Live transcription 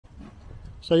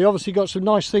So you obviously got some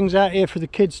nice things out here for the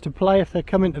kids to play if they're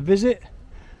coming to visit.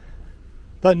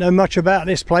 Don't know much about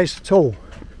this place at all.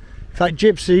 In fact,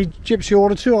 Gypsy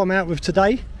ordered who I'm out with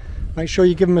today. Make sure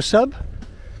you give him a sub.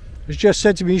 Has just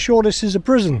said to me, "You sure this is a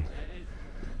prison?"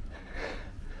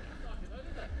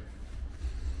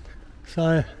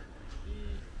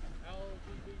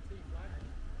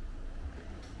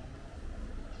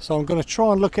 So I'm going to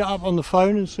try and look it up on the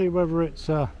phone and see whether it's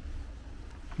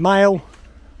male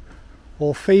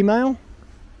or female.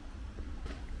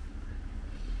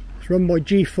 It's run by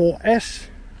G4S.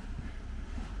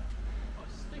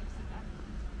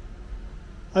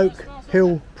 Oak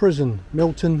Hill Prison,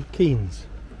 Milton Keynes.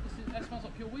 That smells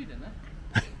like pure weed in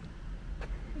there.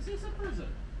 Is this a prison?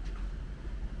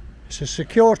 It's a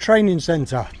secure training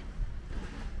centre.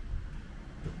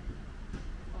 Oh,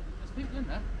 there's people in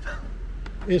there.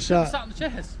 It's sat on the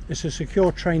chairs. It's a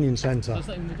secure training centre. That's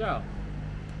not even the jail.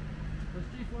 There's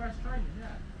G4S training, yeah.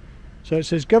 So it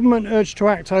says government urged to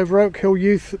act over Oak Hill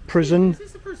Youth Prison Is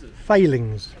this a prison?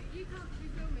 failings. You can't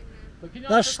be filming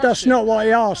there. That's not what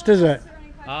he asked, is it?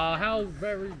 Ah, how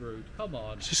very rude. Come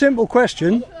on. It's a simple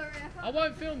question. I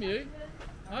won't film you.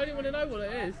 I only want to know what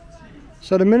it is.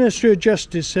 So the Ministry of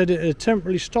Justice said it had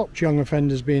temporarily stopped young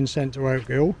offenders being sent to Oak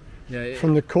Hill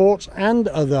from the courts and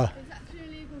other. It's actually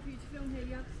illegal for you to film here.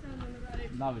 You have to stand on the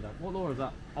road. No, we don't. What law is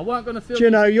that? I weren't going to film. Do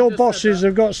you know, you your just bosses said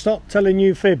have got to stop telling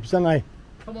you fibs, don't they?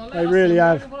 Come on, They really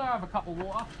have. We'll have a cup of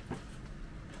water.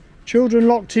 Children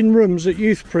locked in rooms at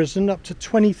youth prison up to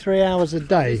 23 hours a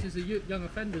day. This is a young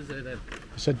offenders here then.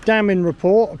 It's a damning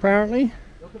report, apparently.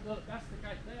 Look, that's the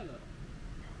gate there,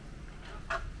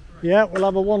 look. Yeah, we'll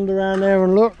have a wander around there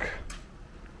and look.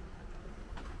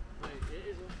 It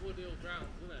is on Wood Hill grounds,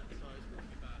 isn't it? So it's not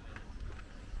too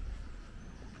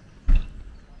bad.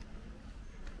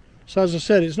 So as I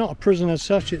said, it's not a prison as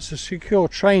such, it's a secure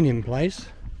training place.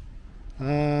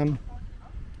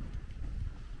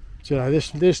 So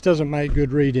this doesn't make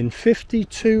good reading.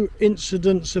 52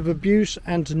 incidents of abuse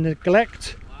and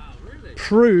neglect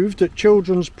proved at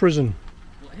children's prison.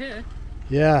 What, here?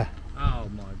 Yeah. Oh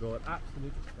my god,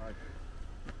 absolute disgrace.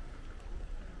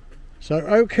 So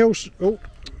Oak Hill, oh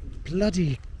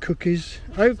bloody cookies.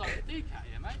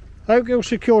 Oak Hill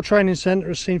Secure Training Centre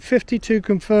has seen 52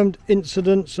 confirmed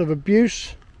incidents of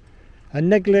abuse and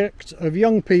neglect of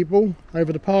young people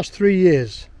over the past 3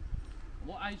 years.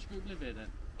 What age group live here then?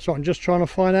 So I'm just trying to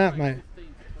find out, mate.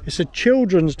 It's a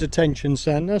children's detention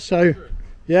centre, so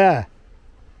yeah.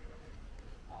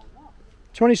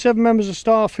 27 members of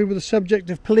staff who were the subject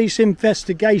of police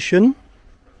investigation.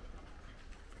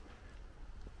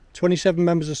 27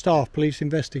 members of staff, police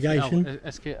investigation. Oh,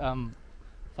 let's get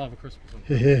Father Christmas on.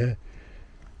 Yeah.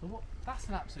 That's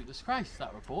an absolute disgrace,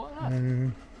 that report, isn't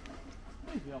it?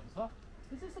 Where's the officer?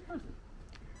 Is this a prison?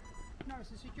 No,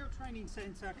 it's a secure training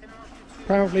centre. Can I ask you to...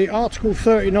 Apparently Article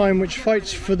 39, which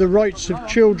fights for the rights of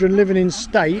children living in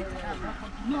state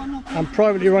and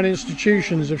privately run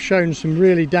institutions, have shown some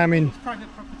really damning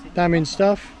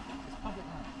stuff.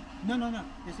 No,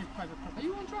 this is private property. Are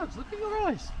you on drugs? Look at your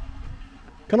eyes.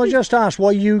 Can I just ask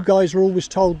why you guys are always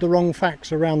told the wrong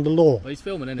facts around the law? Well, he's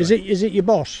filming anyway. Is it your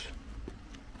boss?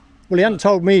 Well, he hadn't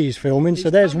told me he's filming, so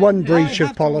there's one breach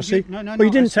of policy. No, well, you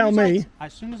didn't tell me.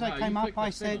 As soon as I came up, I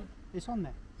said, it's on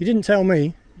there. You didn't tell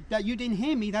me. That you didn't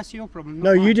hear me, that's your problem.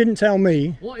 No, you didn't tell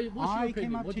me. What's your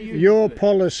opinion? What do you Your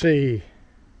policy.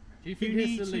 Do you think You it's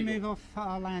need to illegal? move off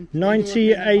our land.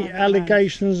 98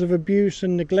 allegations of abuse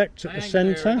and neglect at the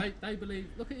centre. They believe.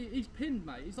 Look, he's pinned,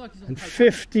 mate. He's like he's on And paper.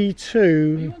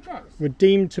 52 were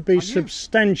deemed to be Look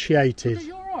substantiated. at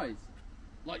your eyes.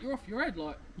 Like you're off your head.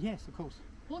 Like Yes, of course.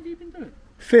 what have you been doing?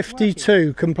 52 You're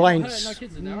not complaints. hurting no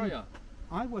kids in there, are you?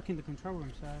 I work in the control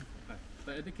room, so... Okay.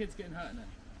 But are the kids getting hurt in there?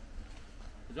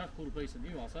 Because you have to call the police and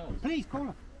you ourselves. Please, call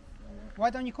them. Why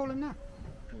don't you call them now?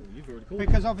 Well, you've already called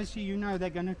Because obviously you know they're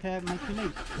going to make you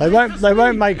leave. They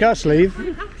won't make us leave.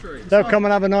 them. Factory. They'll come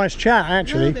and have a nice chat,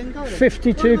 actually.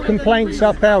 52 complaints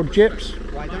upheld, Gyps.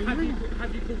 Why don't you Have ring you them?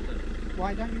 called them?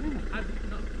 Why don't you ring them?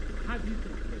 Have you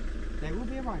called them? They will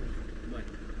be arriving. Wait.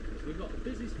 We've got a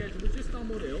busy schedule. We've just done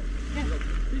Wood Hill. Yeah. We've got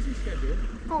a busy schedule.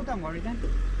 Oh, don't worry then.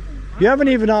 You haven't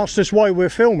even asked us why we're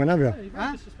filming, have you? Hey, very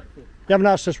Huh? disrespectful. You haven't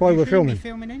asked us why You we're shouldn't filming. be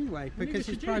filming anyway because neither it's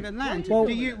should you. private land. Why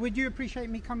are Would you appreciate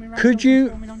me coming around Could and you-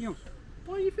 filming on yours?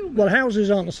 Why are you filming? Well,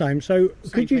 houses aren't the same, so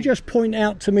could you thing. just point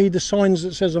out to me the signs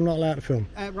that says I'm not allowed to film?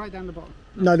 Right down the bottom.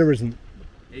 No, there isn't.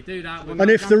 You do that. And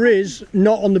if there is,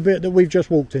 not on the bit that we've just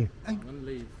walked in. I'm gonna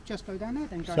leave. Just go down there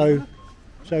then. Go So, and have a look.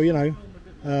 so you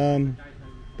know,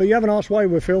 But you haven't asked why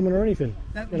we're filming or anything.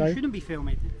 That, You you know. shouldn't be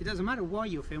filming. It doesn't matter why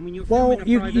you're filming. You're Well,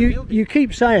 filming a private building. you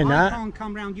keep saying I that. can't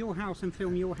come round your house and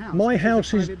film your house. My It's a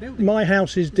house is private building. my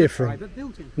house is It's a different. private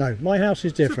building. No, my house is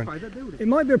It's a different. private building. It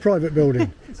might be a private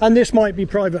building, and this might be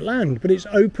private land, but it's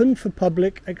open for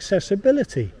public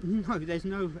accessibility. No, there's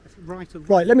no right of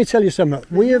Right, let me tell you something.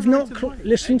 We have no not right to vote.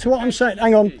 listen to what I'm saying.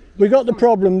 Hang on, we got the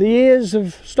problem. The ears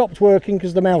have stopped working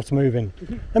because the mouth's moving.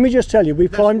 Let me just tell you, we've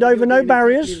That's climbed what over you're no doing,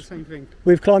 exactly barriers. the same thing.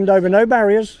 We've climbed over no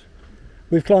barriers.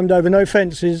 We've climbed over no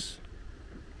fences.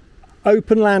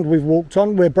 Open land we've walked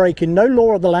on. We're breaking no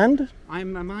law of the land.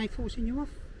 Am I forcing you off?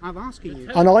 I'm asking you.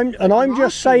 And I'm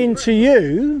just saying to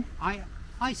you,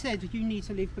 I said you need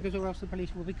to leave because or else the police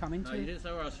will be coming No, to you you. didn't say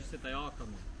or else. You said they are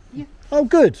coming. oh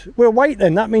good, we'll wait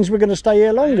then. That means we're going to stay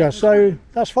here longer, so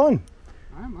that's fine.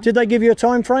 I don't mind. Did they give you a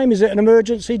time frame? Is it an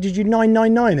emergency? Did you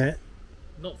 999 it?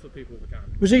 Not for people with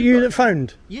cameras. Was it you that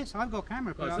phoned? Yes, I've got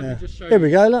camera. But Guys, I- let me just show Here you.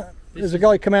 we go, look. There's a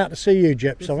guy come out to see you,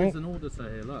 Gyps, This I is think. an auditor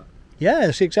here, look. Yeah,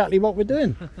 that's exactly what we're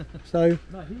doing. So,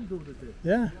 No, he's ordered it.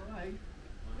 yeah.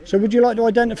 So would you like to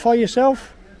identify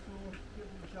yourself?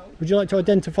 Would you like to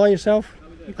identify yourself?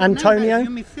 Antonio? No,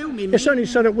 you're filming It's me. only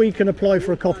so that we can apply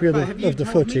for a copy of But have the, of the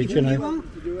told me footage, who you know.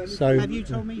 are? So, Have you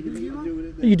told me who you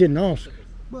are? you didn't ask.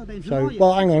 Well, then who So, are you?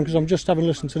 well, hang on, because I'm just having a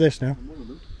listen to this now.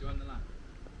 You own the land?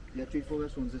 Yeah, 3-4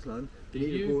 restaurants this land. Do You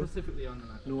need to you go. specifically own the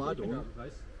land? No, I don't. Figure out the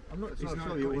place. I'm not. It's Sorry, not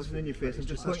sorry, it got wasn't in your face. I'm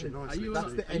just pointing. Are you,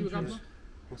 That's the are you a entrance. governor?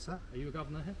 What's that? Are you a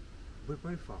governor here? We're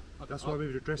both are. That's I'll- why we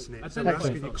were addressing it. I'll So tell we're you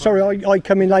asking what. you Sorry, I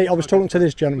come in late. I was talking to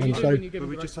this gentleman, so... But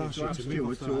we just asked you to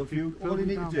move. So if you, all you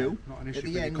need to do Not an at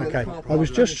issue. the end. Okay, I was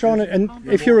just trying to... And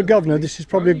if you're a governor, this is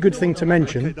probably a good thing to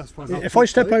mention. That's fine. If I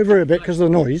step over here a bit because of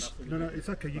the noise... No, it's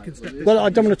okay. You can step this. Well, I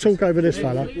don't want to talk over this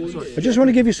fella. I just want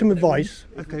to give you some advice.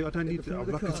 Okay, I don't need to.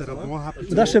 Like I said, I'm more happy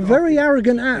to. That's a very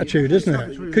arrogant attitude, isn't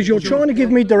it? Because you're trying to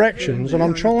give me directions and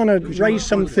I'm trying to raise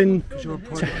something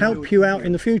to help you out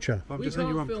in the future. I'm just saying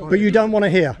you're on But private. you don't want to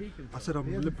hear. I said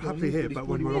I'm happily here, but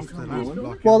when we're off the land,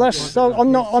 like. Well, that's...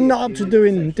 I'm not up to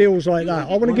doing deals like that.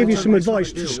 I want to give you some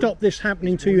advice to stop this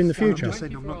happening to you in the I'm future. just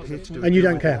saying I'm not here to do. And you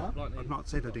don't care. I've not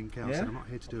said I didn't care. I said I'm not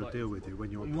here to do a deal with you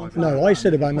when you're on private. No, I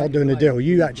said about not doing a deal.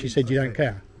 You actually said you don't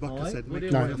care. Like I said,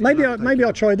 No, maybe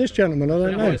I'll try this gentleman. I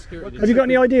don't know. Have you got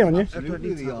any ID on you? I don't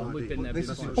need to. We've been there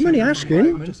before. I'm only asking.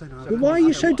 I'm just saying. But why are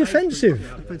you so defensive?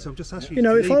 I'm just asking You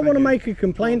know, if I want to leave make a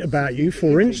complaint about you,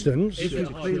 for instance,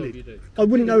 clearly. I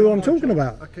wouldn't know who I'm talking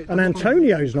about. And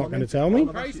Antonio's not going to tell me.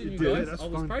 Praising you guys. I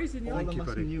was praising you. Thank you, I'm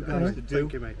asking buddy. you guys to do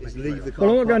Thank you, mate. is leave the car.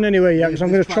 Well, I'm not going anywhere yet because I'm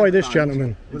going to try this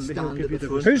gentleman. We'll stand at the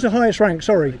front. Who's the highest rank?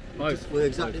 Sorry. Both. We're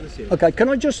exactly the same. Okay, can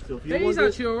I just... So if you He's want to-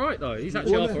 actually alright though. He's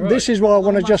actually half alright. This is why I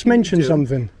want to just mention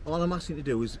something. all I'm asking you to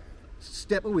do is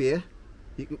step away.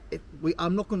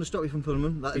 I'm not going to stop you from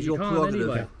filming. That is You your can't prerogative.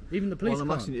 anyway. Even the police All I'm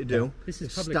can't. asking you to do This is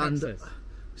is public access.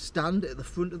 stand at the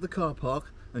front of the car park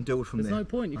and do it from There's there. no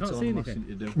point. You That's can't all see I'm anything. asking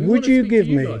you to do. We Would wanna you speak to give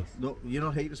me... guys. No, you're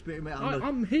not here to speak to me.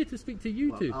 I'm here to speak to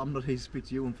you two. I'm not here to speak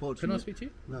to you, unfortunately. Can I speak to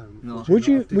you? No. No. Would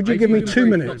you give me 2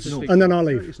 minutes and then I'll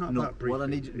leave? It's not No, that brief. what I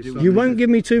need you to do. You won't give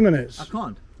me 2 minutes? I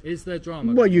can't. Is there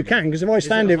drama? Well, you can, because if I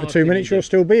stand it here a for hard 2 thing minutes, you you'll do?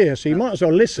 still be here, so you might as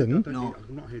well listen. No,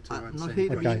 I'm not here to I'm not say here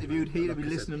to be Okay. interviewed, here to be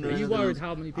listening. Are you worried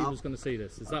how many people's going to see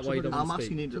this? Is that why you don't I'm want to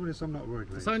asking speak? you to. honest, I'm not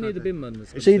worried, mate. It's only the binman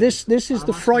that's gonna See, see this is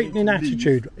the frightening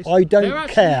attitude. I They're don't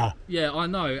actually- care. Yeah, I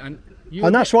know.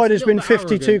 And that's why there's there's been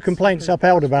 52 complaints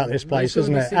upheld about this place,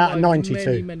 isn't it? Out of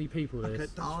 92. Many people this.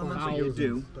 All I'm asking you to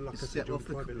do But like I is said, step you're off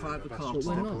the private private land, car that's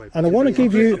we're park. not. And I want to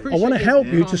give you, I want to help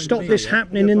you to stop this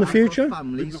happening in the future.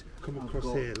 Families, come I've across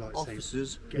got here like saying,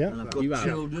 officers, Yeah. and I've got You have.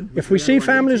 children. If we see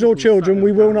families or children,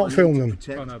 we will not film them.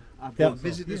 Oh, no. I've Yeah. got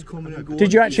visitors coming and going.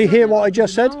 Did you actually hear what I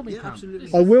just said? Yeah,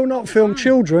 absolutely. I will not film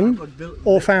children I've got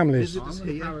or families. visitors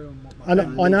here.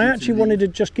 And I actually wanted to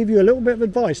just give you a little bit of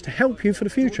advice to help you for the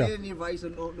future. Any advice, I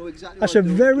don't know exactly That's what a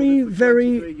I'm doing. very, Done it for very,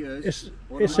 23 years.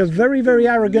 it's a very, very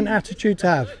arrogant attitude to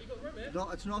have. No,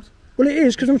 it's not. Well, it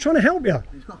is, because I'm trying to help you.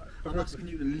 I'm asking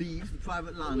you to leave the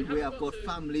private land where I've got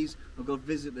families, I've got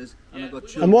visitors, and I've got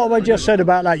children. And what have I just said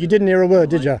about that? You didn't hear a word,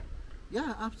 did you?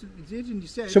 Yeah, absolutely did. And you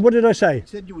said, So what did I say? you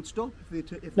said you would stop if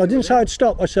they No, I didn't say I'd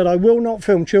stop. I said I will not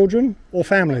film children or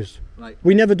families. Right.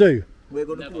 We never do. We're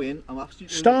going to go in. I'm asking you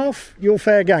to Staff, you're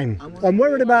fair game. I'm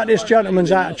worried about this gentleman's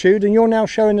attitude, and you're now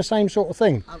showing the same sort of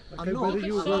thing. I'm not.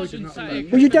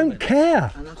 Well, you don't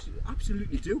care. And I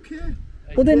absolutely do care.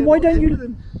 Well, then why don't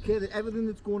you... Care that everything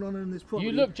that's going on in this property.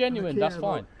 You look genuine, I care that's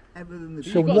fine. everything they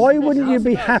do. So why wouldn't you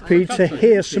be happy to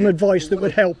hear some advice that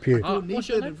would help you? I don't need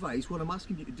that advice. What I'm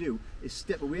asking you to do is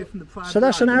step away from the private. So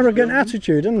that's an land. arrogant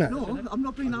attitude, isn't it? No, I'm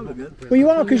not being arrogant. Well, you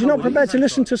are, because you're not prepared to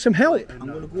listen to some help. I'm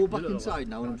going to go back inside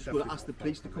now and I'm just going to ask the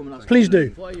police to come and ask. Please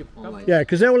do. All right. Yeah,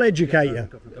 because they'll educate you.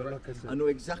 I know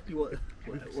exactly what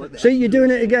See, you're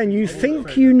doing it again. You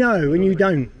think you know and you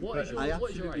don't. I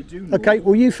absolutely do know. Okay,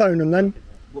 well you phone them then.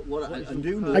 But what I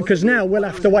do know. Because now we'll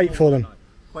have to wait for them.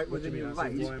 Quite within your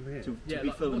right to be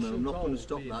filming. I'm not going to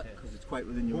stop that because it's quite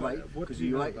within your right. Because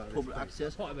your right to public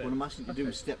access. What I'm asking you to do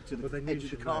is step to the edge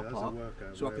of the car park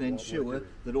so I can ensure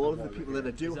that all of the people that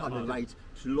I do have the right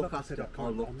to look after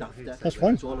are looked after. That's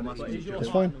fine. That's all I'm asking you to do. That's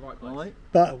fine. All right?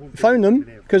 But phone them,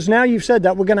 because now you've said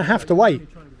that we're going to have to wait.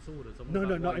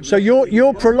 No. So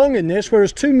you're prolonging this,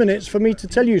 whereas 2 minutes for me to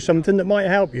tell you something that might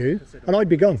help you, and I'd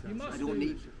be gone. I don't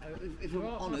need. If I'm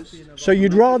honest. So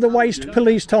you'd rather waste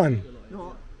police time?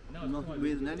 No, I'm not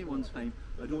wasting anyone's time.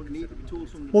 I don't need to be told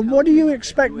something. Well, what do you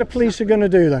expect the police are going to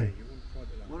do then?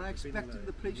 What I expected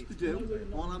the police to do,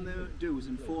 all I'm there to do is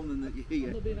inform them that you're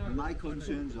here. And my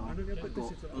concerns are, I've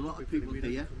got a lot of people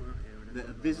here that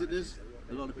are visitors,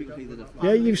 a lot of people here that are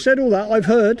Yeah, you've said all that, I've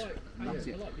heard. That's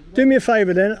it. Do me a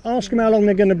favour then, ask them how long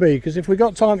they're going to be, because if we've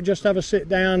got time to just have a sit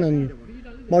down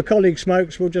and my colleague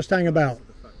smokes, we'll just hang about.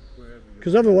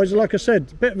 Because otherwise, like I said,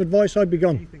 a bit of advice, I'd be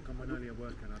gone.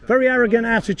 Very arrogant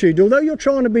attitude, although you're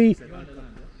trying to be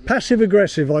passive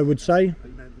aggressive, I would say,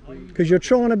 because you're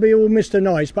trying to be all Mr.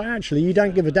 Nice, but actually you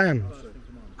don't give a damn.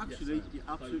 Actually, you're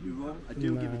absolutely wrong. I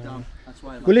do give it down. That's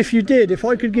why I'm Well, if you did, if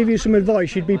I could give you some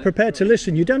advice, you'd be prepared to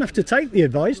listen. You don't have to take the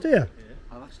advice, do you?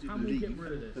 I've asked you to leave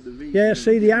for the reason. Yeah,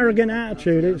 see, the arrogant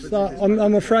attitude, it's like,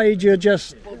 I'm afraid you're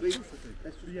just...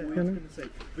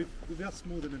 We've asked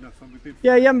more than enough, and we've been.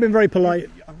 Yeah, you haven't been very polite.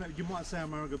 I know you might say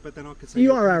I'm arrogant, but then I could say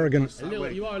You are arrogant.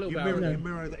 You are a little bit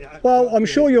arrogant. Well, I'm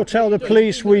sure you'll tell the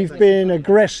police we've been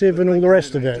aggressive and all the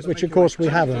rest of it, which of course we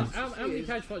haven't. How many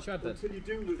cage fights you had then? Until you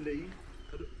do leave,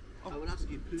 I would ask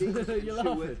you, please ensure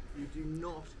you do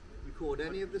not record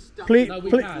any of the stuff. Please, No,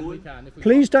 we can. If we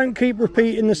please don't keep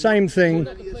repeating the same thing.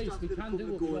 Let the police, we can do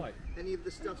what we like. Any of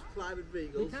the stuff's private We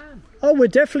vehicles. can. Oh, we're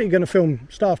definitely going to film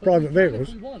staff private We can vehicles.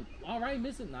 if we want. Our aim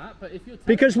isn't that, but if you're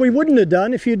Because we wouldn't have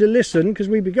done if you'd have listened, because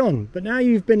we'd be gone. But now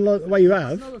you've been like the way you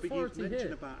there's have. no authority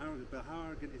here. about arrogant, but how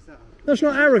arrogant is that? That's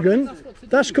not arrogant.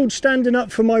 That's called standing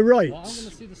up for my Well, I'm going rights.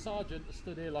 to see the sergeant that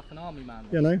stood here like an army man.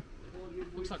 You know?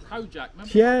 Looks like Kojak,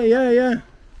 remember? Yeah.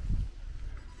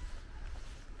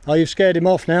 Oh, you've scared him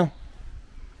off now.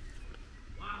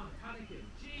 Wow, panicking.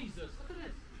 Jesus, look at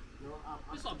this.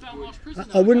 It's like Belmarsh prison.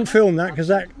 I wouldn't film that because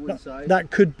that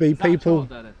could be people.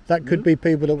 That could be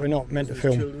people that we're not meant to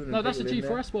film. No, that's a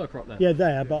G4S worker up there. Yeah,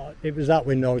 there, but it was that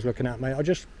window I was looking at, mate. I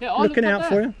just Yeah, I looking looked out up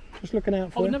for there. you. Just looking out I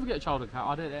for would you. never get a child account.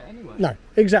 I did it anyway. No,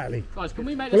 exactly. Guys, can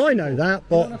we make Well, this I know simple? that,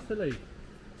 You want but us to leave?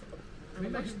 Can we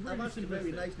make it I've really asked you very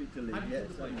simplistic? nicely to leave, yes.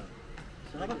 I know.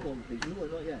 So have a call, please. No,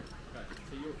 not yet. Okay,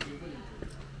 so you're willing to.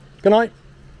 good night.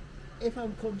 If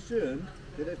I'm concerned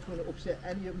that it's going to upset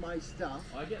any of my staff,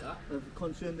 I get that. I'm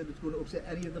concerned that it's going to upset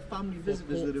any of the family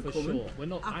visitors that are For coming. sure. We're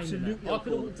not aiming Absolutely, there. I I'll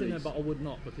could have call walked the in there, police. but I would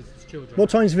not because it's children. What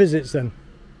time's visits then?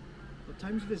 What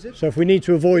time's visit? So if we need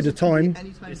to avoid a time.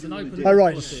 Anytime It's you an want open to do. Oh,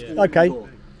 right. policy. Okay.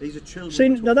 These are children. See,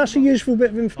 now that's a useful bit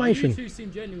of Oh, you information. two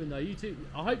seem genuine though. You two,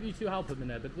 I hope you two help them in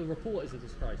there, but the report is a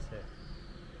disgrace here.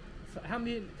 How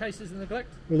many cases of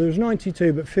neglect? Well, there was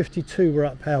 92, but 52 were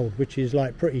upheld, which is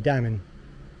like pretty damning.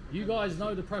 You guys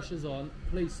know the pressure's on.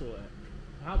 Please sort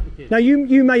it. Help the kids. Now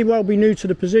you may well be new to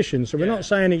the position, so we're Yeah. not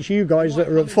saying it's you guys that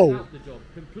are at fault.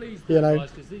 Please, You know.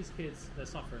 because these kids, they're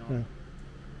suffering. Aren't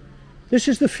This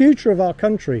is the future of our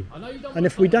country, they? I know you don't. and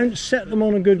if we don't set them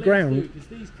on a good ground, because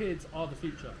these kids are the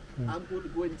future. I'm going to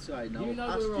go inside now. You know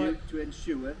Ask we're you right. to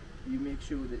ensure you make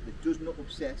sure that it does not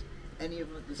upset any of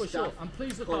the For staff, sure. And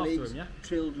please look after colleagues, them, yeah?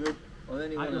 children, or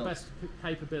anyone At your else. best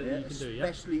capability Yeah, you can do, yeah?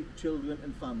 especially children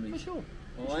and For families. sure.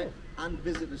 All right, and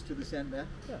visitors to the centre.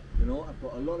 Yeah. You know, I've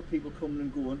got a lot of people coming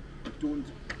and going. Don't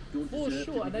For deserve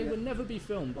sure, to and be they here. will never be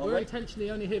filmed. All We're right. intentionally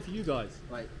only here for you guys.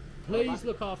 Right. Please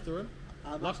look after them,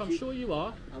 I've like asked I'm you- sure you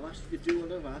are. I've asked you to do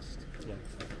what I've asked. Yeah.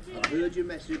 I've heard your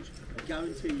message. I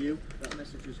guarantee you that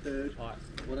message was heard. All right.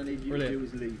 What I need you Brilliant. to do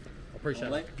is leave. I appreciate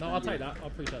All right, that. No, thank I'll you. take that. I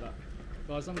appreciate that.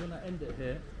 Guys, I'm going to end it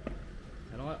here.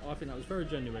 And I think that was very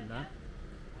genuine there.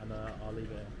 And I'll leave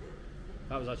it here.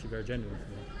 That was actually very genuine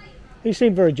for me. he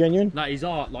seemed very genuine. That is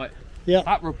art, like, Yeah.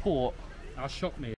 that report, that shocked me.